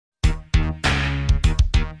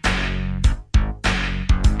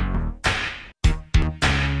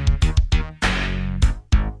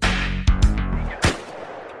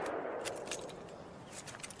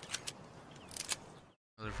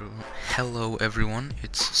Hello everyone,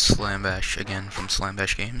 it's Slambash again from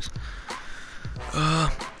Slambash Games.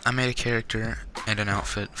 I made a character and an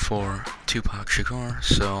outfit for Tupac Shakur,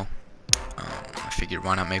 so I figured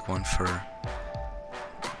why not make one for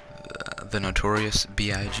the Notorious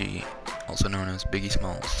B.I.G, also known as Biggie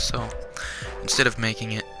Smalls. So instead of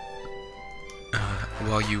making it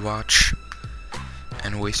while you watch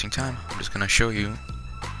and wasting time, I'm just gonna show you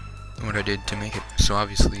what I did to make it. So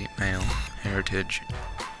obviously male, heritage,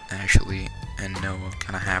 Ashley and Noah,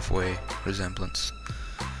 kind of halfway resemblance,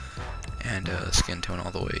 and skin tone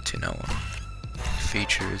all the way to Noah.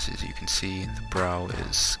 Features, as you can see, the brow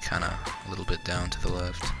is kind of a little bit down to the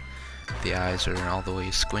left, the eyes are all the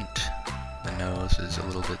way squint, the nose is a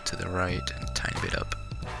little bit to the right and a tiny bit up,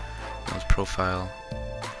 nose profile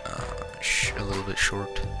a little bit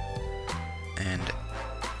short and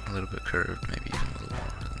a little bit curved, maybe even a little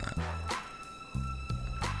more than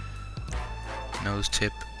that. Nose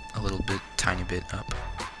tip a little bit, tiny bit up.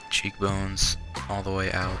 Cheekbones all the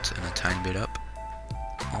way out and a tiny bit up.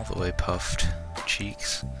 All the way puffed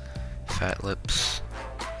cheeks. Fat lips.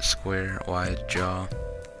 Square, wide jaw.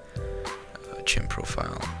 Chin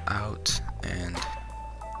profile out. And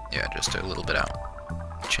yeah, just a little bit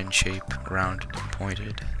out. Chin shape, rounded and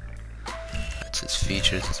pointed. That's his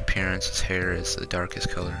features, his appearance. His hair is the darkest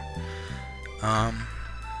color.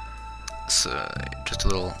 So just a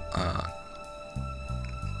little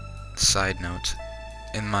side note,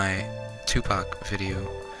 in my Tupac video,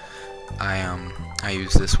 I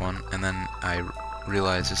used this one, and then I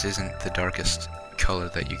realized this isn't the darkest color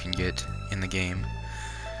that you can get in the game.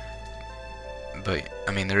 But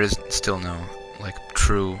I mean, there is still no like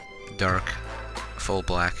true dark, full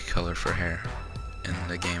black color for hair in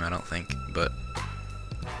the game, I don't think, but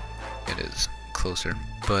it is closer.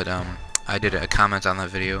 But I did a comment on that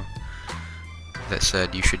video that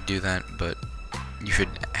said you should do that, but you should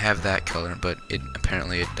have that color, but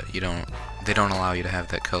apparently they don't allow you to have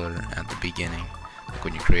that color at the beginning, like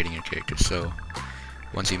when you're creating your character. So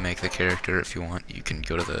once you make the character, if you want, you can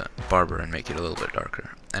go to the barber and make it a little bit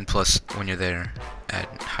darker. And plus, when you're there, add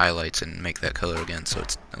highlights and make that color again, so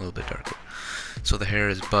it's a little bit darker. So the hair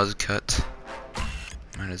is buzz cut.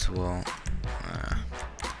 Might as well,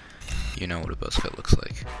 you know what a buzz cut looks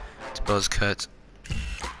like. It's buzz cut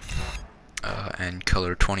and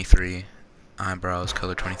color 23. Eyebrows,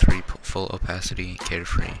 color 23, full opacity,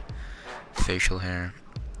 carefree. Facial hair,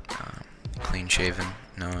 clean shaven,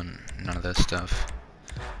 none of that stuff.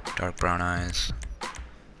 Dark brown eyes.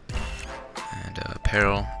 And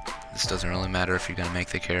apparel, this doesn't really matter if you're going to make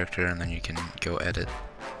the character, and then you can go edit.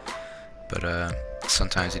 But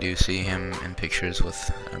sometimes you do see him in pictures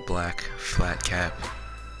with a black flat cap.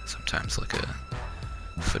 Sometimes like a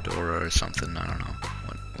fedora or something, I don't know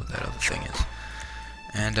what that other thing is.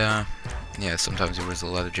 And yeah, sometimes he wears a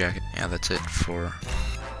leather jacket. Yeah, that's it for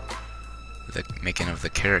the making of the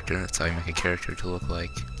character. That's how you make a character to look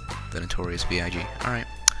like the Notorious B.I.G. Alright,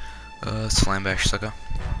 Slambash sucker.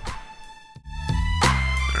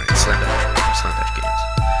 Alright, Slambash from Slambash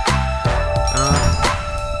Games.